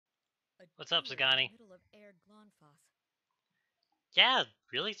What's up, You were in the Sagani? middle of Air Glonfoth. Yeah,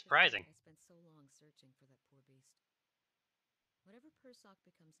 really To think surprising. I spent so long searching for that poor beast. Whatever Persok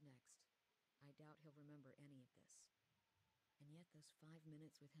becomes next, I doubt he'll remember any of this. And yet those 5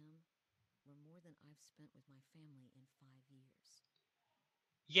 minutes with him were more than I've spent with my family in 5 years.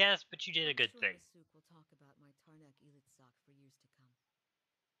 Yes, but you did a I'm good sure thing. Masuk will talk about my Tarnak Elitsak for years to come.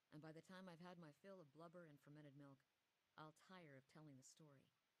 And by the time I've had my fill of blubber and fermented milk, I'll tire of telling the story.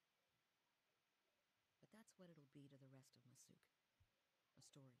 But that's what it'll be to the rest of Masuk. A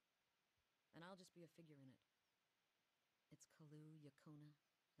story. And I'll just be a figure in it. It's Kalu, Yakona,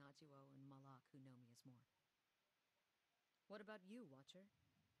 Najuo, and Malak who know me as more. What about you, Watcher?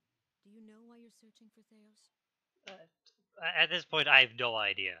 Do you know why you're searching for Theos? At this point, I have no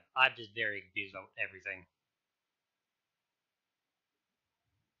idea. I'm just very confused about everything.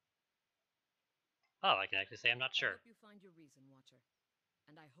 Oh, I can actually say I'm not I sure. hope you find your reason, Watcher.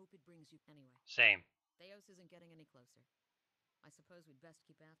 And I hope it brings you anyway. Same. Theos isn't getting any closer. I suppose we'd best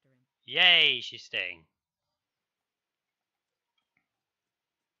keep after him. Yay, she's staying.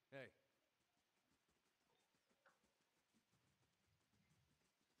 Hey.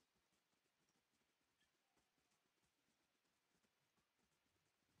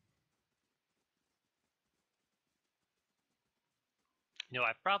 You know,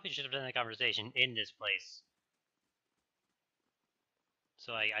 I probably should have done the conversation in this place.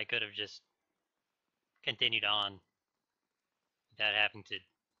 So I could have just continued on without having to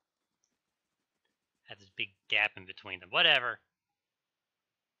have this big gap in between them. Whatever.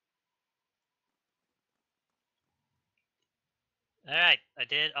 Alright, I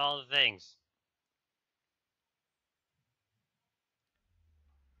did all the things.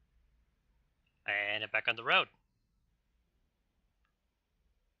 And I'm back on the road.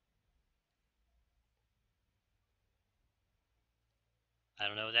 I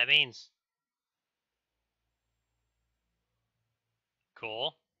don't know what that means.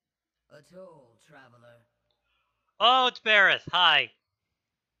 Cool. Atoll, traveler. Oh, it's Bareth. Hi.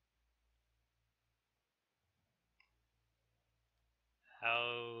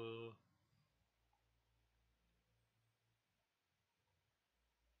 How...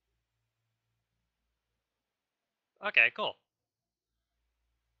 Okay, cool.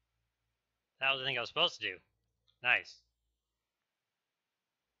 That was the thing I was supposed to do. Nice.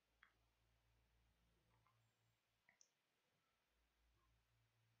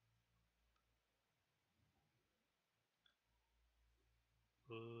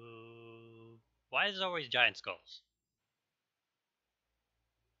 Ooh. Why is it always giant skulls?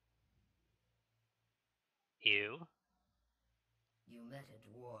 Ew. You met a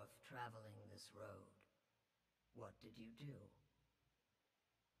dwarf traveling this road. What did you do?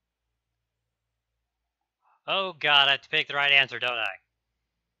 Oh god, I have to pick the right answer, don't I?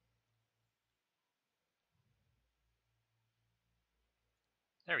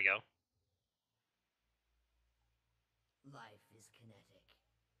 There we go. Life is kinetic.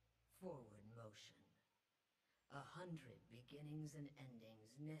 Forward motion. 100 beginnings and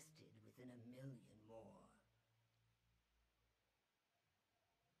endings nested within 1,000,000 more.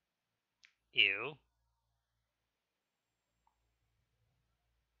 Ew.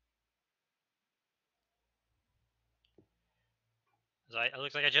 So it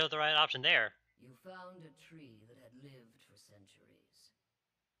looks like I chose the right option there. You found a tree that had lived for centuries.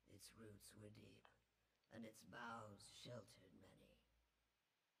 Its roots were deep, and its boughs sheltered many.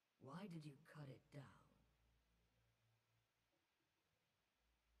 Why did you cut it down?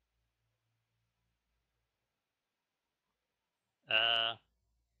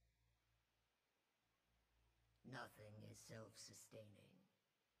 Nothing is self-sustaining.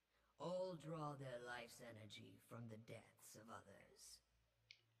 All draw their life's energy from the deaths of others.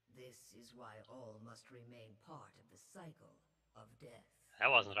 This is why all must remain part of the cycle of death. That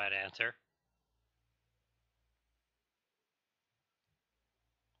wasn't the right answer.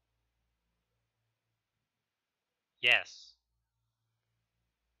 Yes.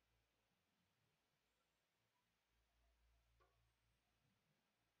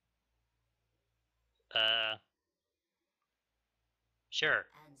 Sure.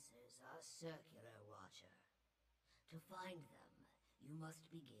 Answers are circular, Watcher. To find them, you must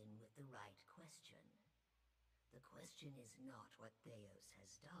begin with the right question. The question is not what Theos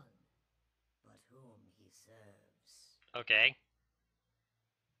has done, but whom he serves. Okay.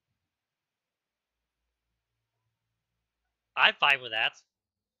 I'm fine with that.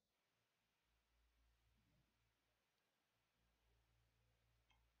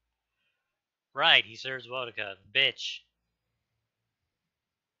 Right, he serves Wodika. Bitch.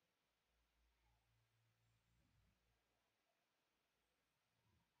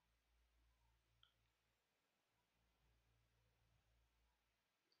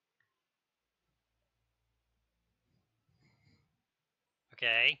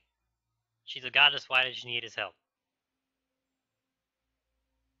 Okay. She's a goddess, why does she need his help?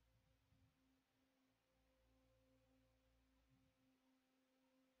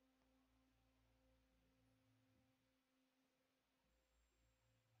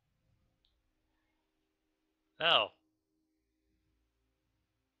 Oh.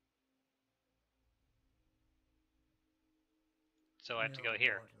 So I have to go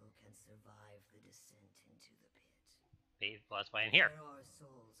here. No mortal can survive the descent into the pit. Maybe that's why I'm here. There are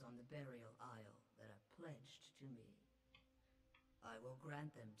souls on the burial isle that are pledged to me. I will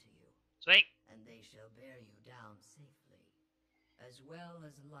grant them to you, Sweet. and they shall bear you down safely, as well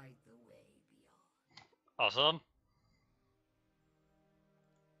as light the way beyond. Awesome.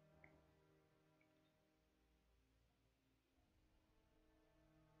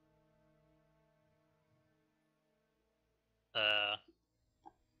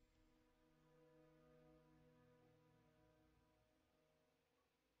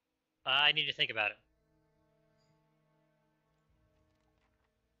 I need to think about it.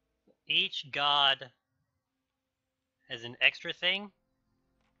 Each god has an extra thing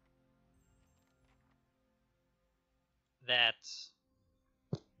that...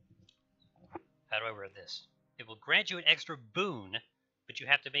 How do I word this? It will grant you an extra boon, but you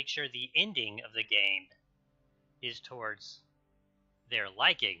have to make sure the ending of the game is towards their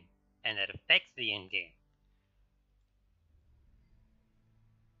liking, and that affects the end game.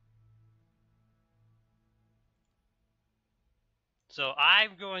 So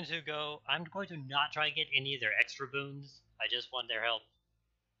I'm going to not try to get any of their extra boons. I just want their help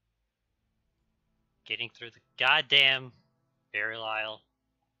getting through the goddamn burial aisle.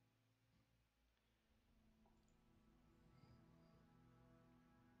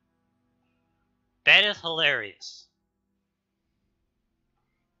 That is hilarious.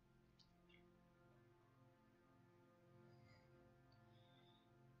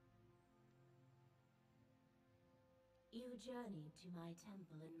 You journeyed to my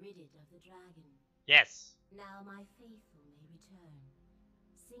temple and rid it of the dragon. Yes. Now my faithful may return,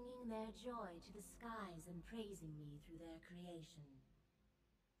 singing their joy to the skies and praising me through their creation.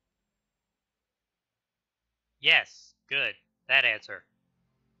 Yes. Good. That answer.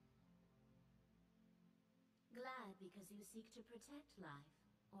 Glad because you seek to protect life,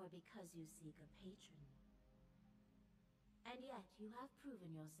 or because you seek a patron. And yet you have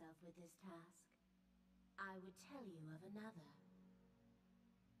proven yourself with this task. I would tell you of another.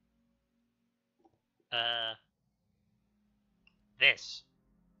 This.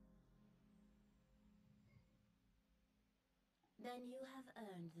 Then you have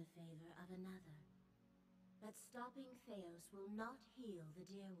earned the favor of another. But stopping Theos will not heal the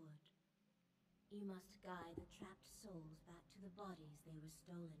Deerwood. You must guide the trapped souls back to the bodies they were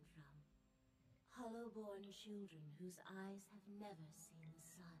stolen from. Hollow-born children whose eyes have never seen the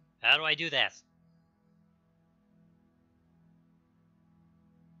sun. How do I do that?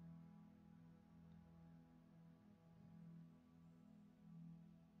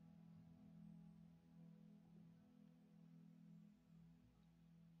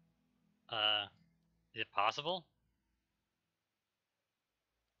 Is it possible?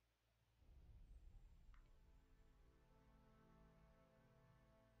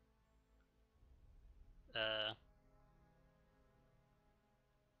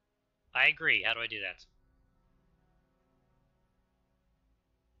 I agree. How do I do that?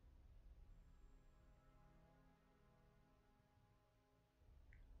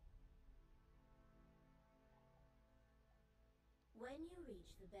 When you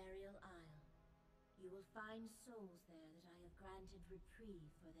reach the burial isle, you will find souls there that I have granted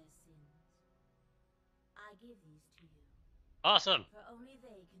reprieve for their sins. I give these to you, Awesome. for only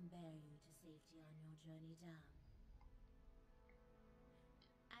they can bear you to safety on your journey down.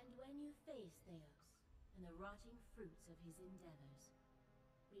 And when you face Theos and the rotting fruits of his endeavors,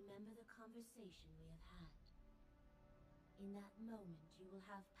 remember the conversation we have had. In that moment, you will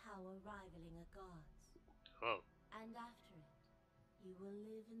have power rivaling a god's. Oh. And after it, you will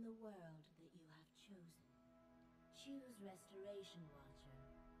live in the world that you have chosen. Choose Restoration, Watcher.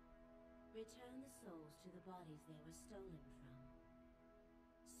 Return the souls to the bodies they were stolen from.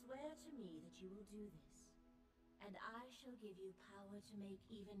 Swear to me that you will do this, and I shall give you power to make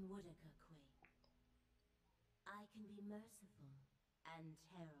even Woodica quake. I can be merciful and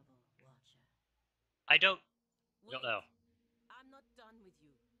terrible, Watcher. I don't know. I'm not done with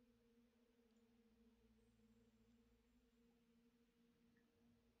you.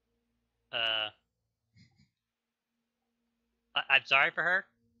 I'm sorry for her.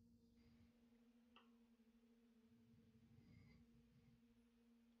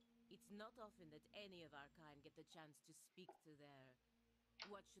 It's not often that any of our kind get the chance to speak to their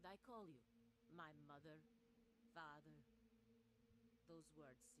What should I call you? My mother? Father? Those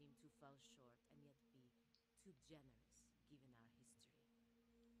words seem to fall short and yet be too generous, given our history.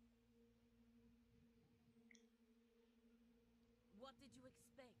 What did you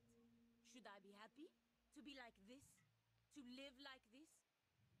expect? Should I be happy? To be like this? To live like this?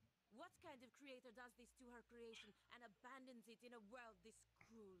 What kind of creator does this to her creation and abandons it in a world this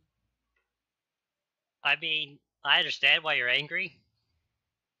cruel? I mean, I understand why you're angry.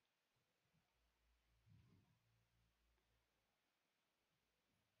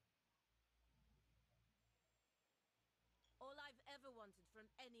 All I've ever wanted from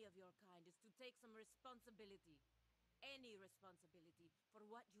any of your kind is to take some responsibility. Any responsibility for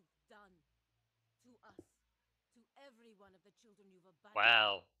what you've done. To us. To every one of the children you've abandoned.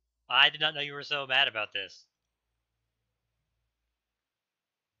 Wow. I did not know you were so mad about this.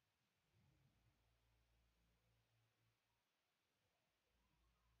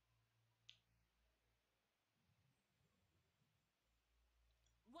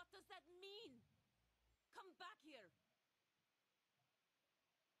 What does that mean? Come back here!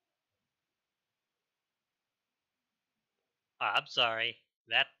 I'm sorry.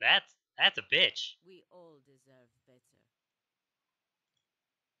 That's a bitch. We all deserve better.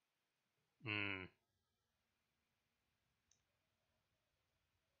 Hmm.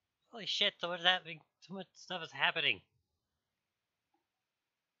 Holy shit, so much happening. So much stuff is happening.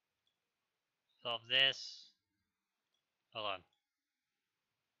 Solve this. Hold on.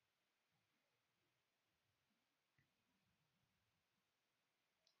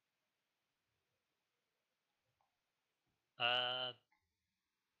 Uh,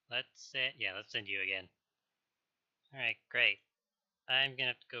 let's send you again. Alright, great. I'm gonna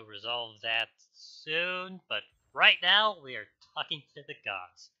have to go resolve that soon, but right now we are talking to the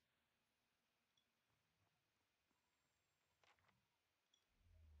gods.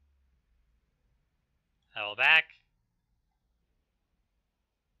 Hello back.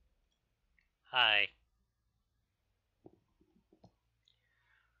 Hi.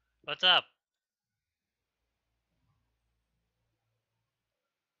 What's up?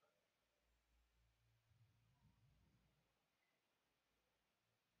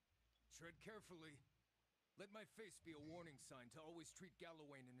 Tread carefully. Let my face be a warning sign to always treat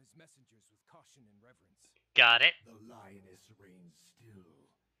Gallowayne and his messengers with caution and reverence. Got it. The lioness reigns still,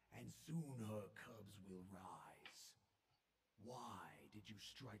 and soon her cubs will rise. Why did you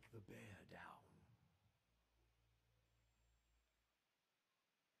strike the bear down?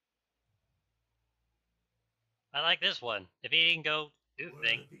 I like this one. If he didn't go do the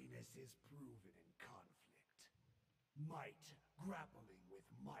thing. Worthiness is proven in conflict. Might grappling with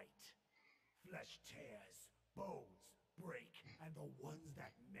might. Flesh tears, bones break, and the ones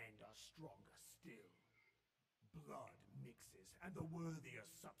that mend are stronger still. Blood mixes, and the worthier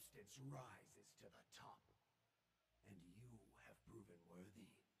substance rises to the top. And you have proven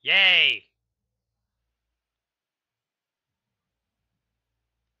worthy. Yay!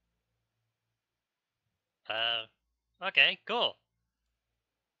 Okay, cool.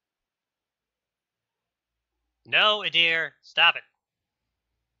 No, Adir, stop it.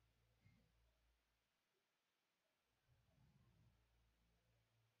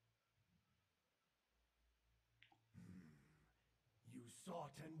 You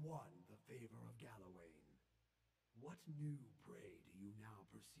sought and won the favor of Gallowayne. What new prey do you now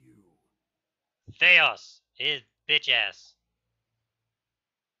pursue? Theos, his bitch ass.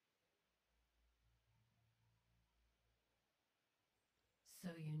 So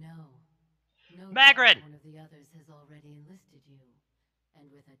you know. No Magrin! doubt one of the others has already enlisted you, and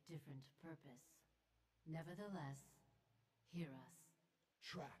with a different purpose. Nevertheless, hear us.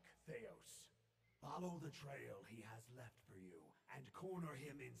 Track Theos. Follow the trail he has left for you, and corner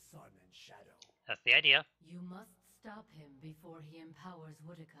him in sun and shadow. That's the idea. You must stop him before he empowers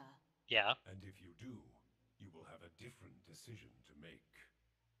Woodica. Yeah. And if you do, you will have a different decision to make.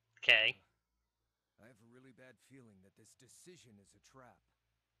 Okay. I have a really bad feeling that this decision is a trap.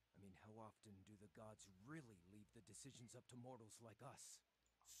 I mean, how often do the gods really leave the decisions up to mortals like us?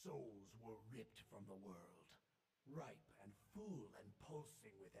 Souls were ripped from the world, ripe and full and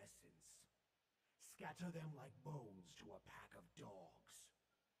pulsing with essence. Scatter them like bones to a pack of dogs.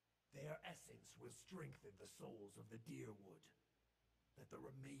 Their essence will strengthen the souls of the deerwood. Let the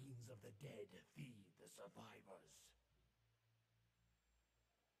remains of the dead feed the survivors.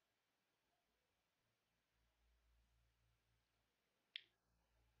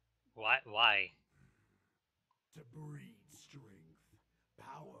 Why? To breed strength.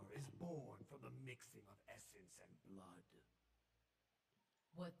 Power is born from the mixing of essence and blood.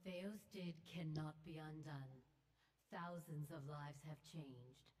 What Theos did cannot be undone. Thousands of lives have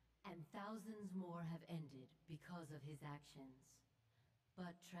changed, and thousands more have ended because of his actions.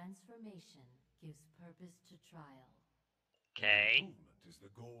 But transformation gives purpose to trial. And Okay. improvement is the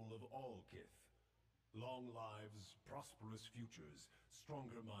goal of all Kith. Long lives, prosperous futures,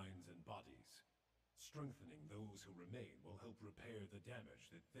 stronger minds and bodies. Strengthening those who remain will help repair the damage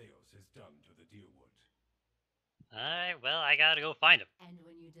that Theos has done to the Deerwood. Alright, well, I gotta go find him. And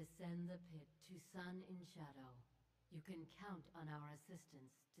when you descend the pit to Sun in Shadow, you can count on our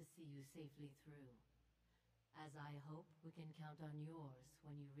assistance to see you safely through. As I hope we can count on yours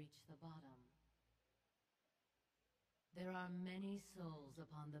when you reach the bottom. There are many souls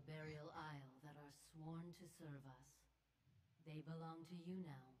upon the Burial Isle that are sworn to serve us. They belong to you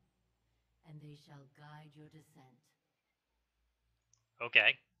now, and they shall guide your descent.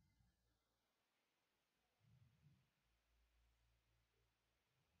 Okay.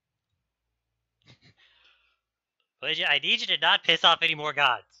 But I need you to not piss off any more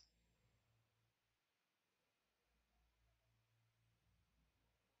gods.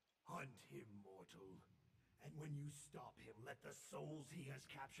 Hunt him, mortal. And when you stop him, let the souls he has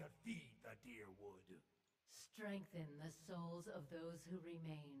captured feed the Deerwood. Strengthen the souls of those who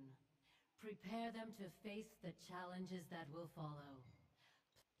remain. Prepare them to face the challenges that will follow.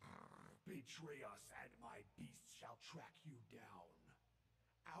 Betray us, and my beasts shall track you down.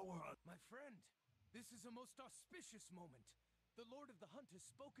 My friend, this is a most auspicious moment. The Lord of the Hunt has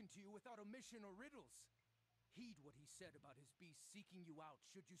spoken to you without omission or riddles. Heed what he said about his beast seeking you out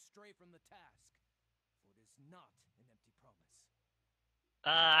should you stray from the task, for it is not an empty promise.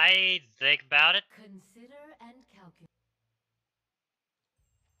 I think about it. Consider and calculate.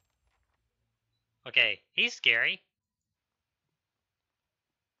 Okay, he's scary.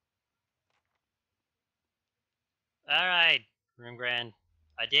 Alright, Rimgran.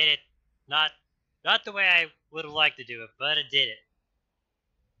 I did it. Not the way I would have liked to do it, but I did it.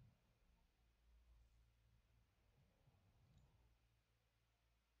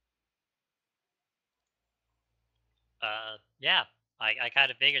 Yeah. I kind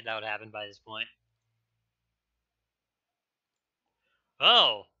of figured that would happen by this point.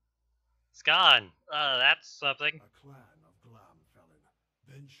 Oh! It's gone. That's something. A clan of Glamfelin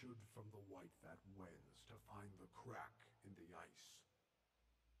ventured from the White Fat Wens to find the crack in the ice.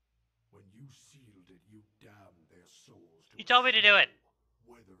 When you sealed it, you damned their souls to You told me to do it.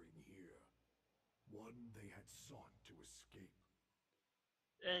 weathering here. One they had sought to escape.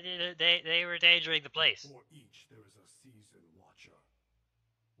 They were endangering the place. For each there is a season watcher.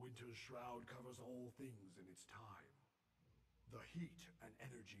 Winter's shroud covers all things in its time. The heat and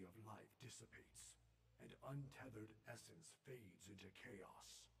energy of life dissipates, and untethered essence fades into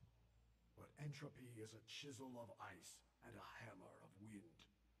chaos. But entropy is a chisel of ice and a hammer of wind.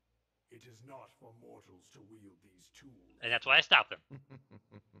 It is not for mortals to wield these tools. And that's why I stopped them.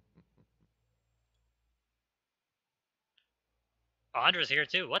 Andra's here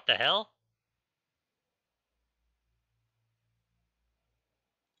too. What the hell?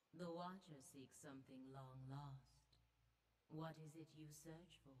 The Watcher seeks something long lost. What is it you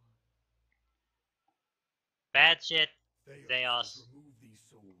search for? Bad shit. Theos Theos. has removed these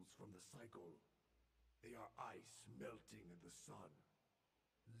souls from the cycle. They are ice melting in the sun.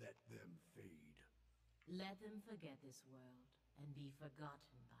 Let them fade. Let them forget this world and be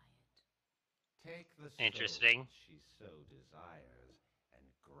forgotten by it. Take the Interesting. souls she so desires and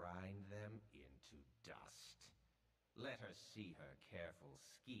grind them into dust. Let her see her careful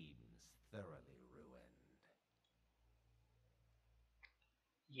schemes thoroughly ruined.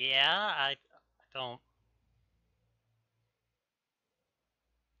 Yeah, I don't.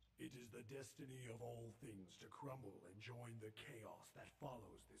 It is the destiny of all things to crumble and join the chaos that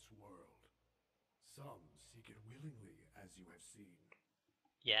follows this world. Some seek it willingly, as you have seen.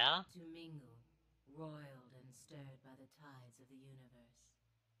 Yeah? To mingle, roiled and stirred by the tides of the universe.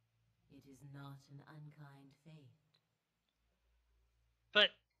 It is not an unkind fate.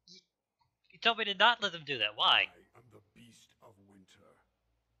 But you told me to not let them do that. Why? I am the beast of winter.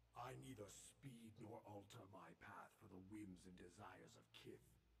 I neither speed nor alter my path for the whims and desires of Kith.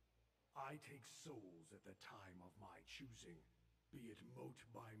 I take souls at the time of my choosing, be it mote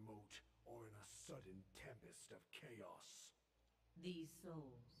by mote or in a sudden tempest of chaos. These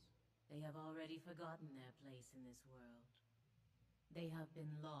souls, they have already forgotten their place in this world. They have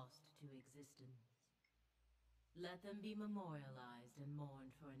been lost to existence. Let them be memorialized and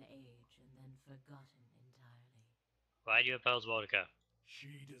mourned for an age and then forgotten entirely. Why do you oppose Wodka?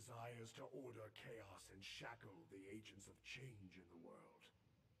 She desires to order chaos and shackle the agents of change in the world.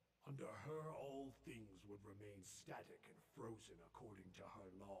 Under her, all things would remain static and frozen according to her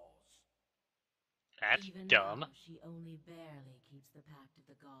laws. That's Even dumb. now, she only barely keeps the pact of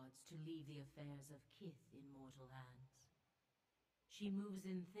the gods to leave the affairs of Kith in mortal hands. She moves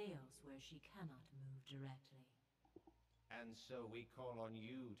in Theos where she cannot move directly. And so we call on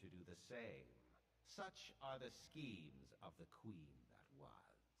you to do the same. Such are the schemes of the queen that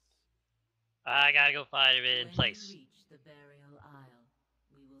was. I gotta go find him in When place. you reach the burial isle,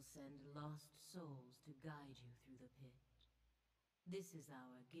 we will send lost souls to guide you through the pit. This is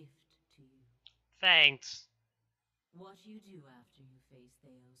our gift to you. Thanks. What you do after you face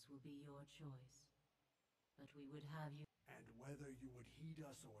Theos will be your choice. But we would have you... And whether you would heed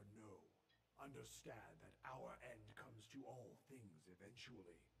us or no, understand that our end comes to all things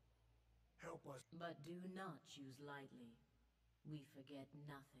eventually. Help us. But do not choose lightly. We forget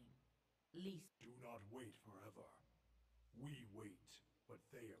nothing. Least... Do not wait forever. We wait, but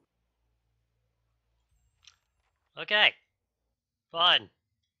they are... Okay. Fun.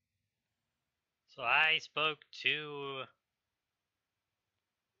 So I spoke to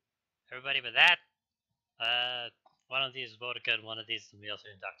everybody but that. One of these is Vodka and one of these is somebody else I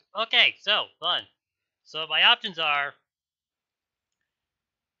didn't talk to. Okay, so, fun. So my options are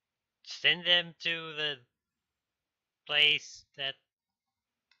send them to the place that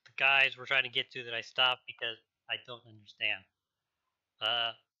the guys were trying to get to that I stopped because I don't understand.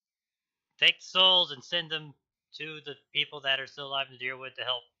 Take the souls and send them to the people that are still alive in Deerwood to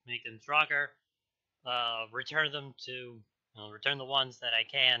help make them stronger. Return them to, return the ones that I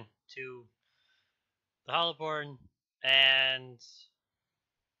can to the Hollowborn and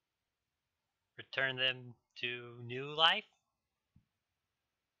return them to new life.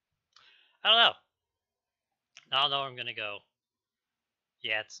 I don't know. I don't know where I'm gonna go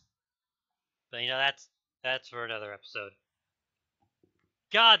yet, but that's for another episode.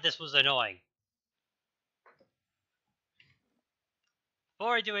 God, this was annoying.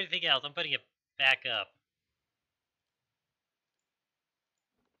 Before I do anything else, I'm putting it back up.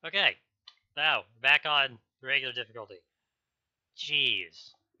 Okay, now back on regular difficulty.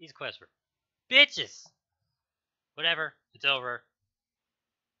 Jeez, these quests were bitches. Whatever, it's over.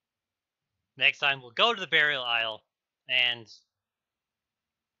 Next time we'll go to the burial isle and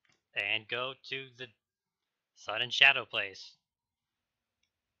go to the Sun and Shadow place.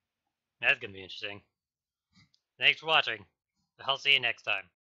 That's gonna be interesting. Thanks for watching. I'll see you next time.